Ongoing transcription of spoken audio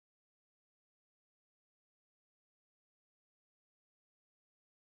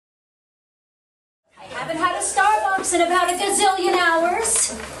Haven't had a Starbucks in about a gazillion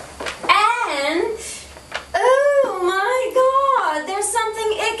hours. And, oh my God, there's something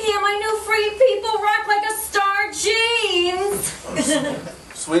icky in my new Free People Rock Like a Star jeans.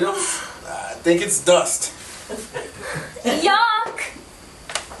 Sweetheart, I think it's dust. Yuck.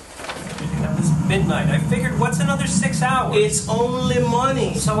 It's midnight. I figured, what's another 6 hours? It's only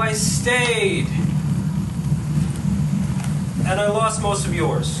money. So I stayed. And I lost most of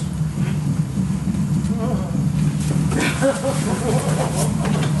yours.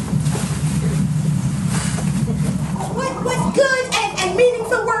 What good and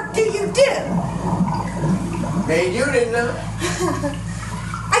meaningful work do you do? Hey, you didn't know.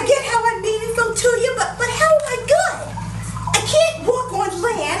 I get how I'm meaningful to you, but how am I good? I can't walk on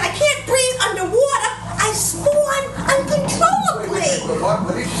land. I can't breathe underwater. I spawn uncontrollably. What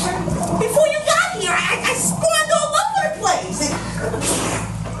did you say? Before you got here, I spawned all over the place.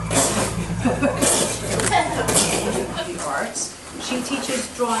 The arts. She teaches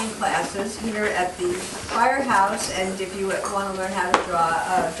drawing classes here at the firehouse, and if you want to learn how to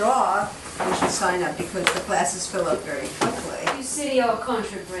draw, you should sign up because the classes fill up very quickly. You city or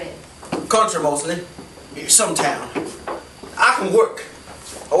country bred? Country mostly. Some town. I can work.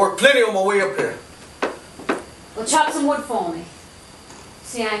 I work plenty on my way up here. Well, chop some wood for me.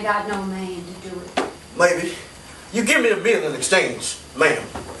 See, I ain't got no man to do it. Maybe. You give me a meal in exchange, ma'am.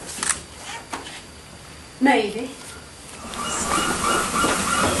 Maybe.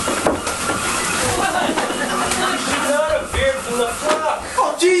 Not a beard from the flock.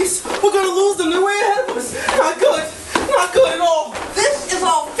 Oh, jeez. We're going to lose them. They're way ahead of us. Not good. Not good at all. This is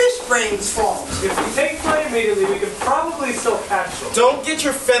all Fish Brain's fault. If we take flight immediately, we could probably still catch them. Don't get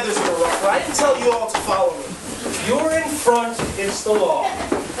your feathers in a ruffle. I didn't tell you all to follow me. You're in front, it's the law.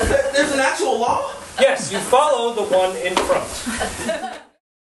 There's an actual law? Yes, you follow the one in front.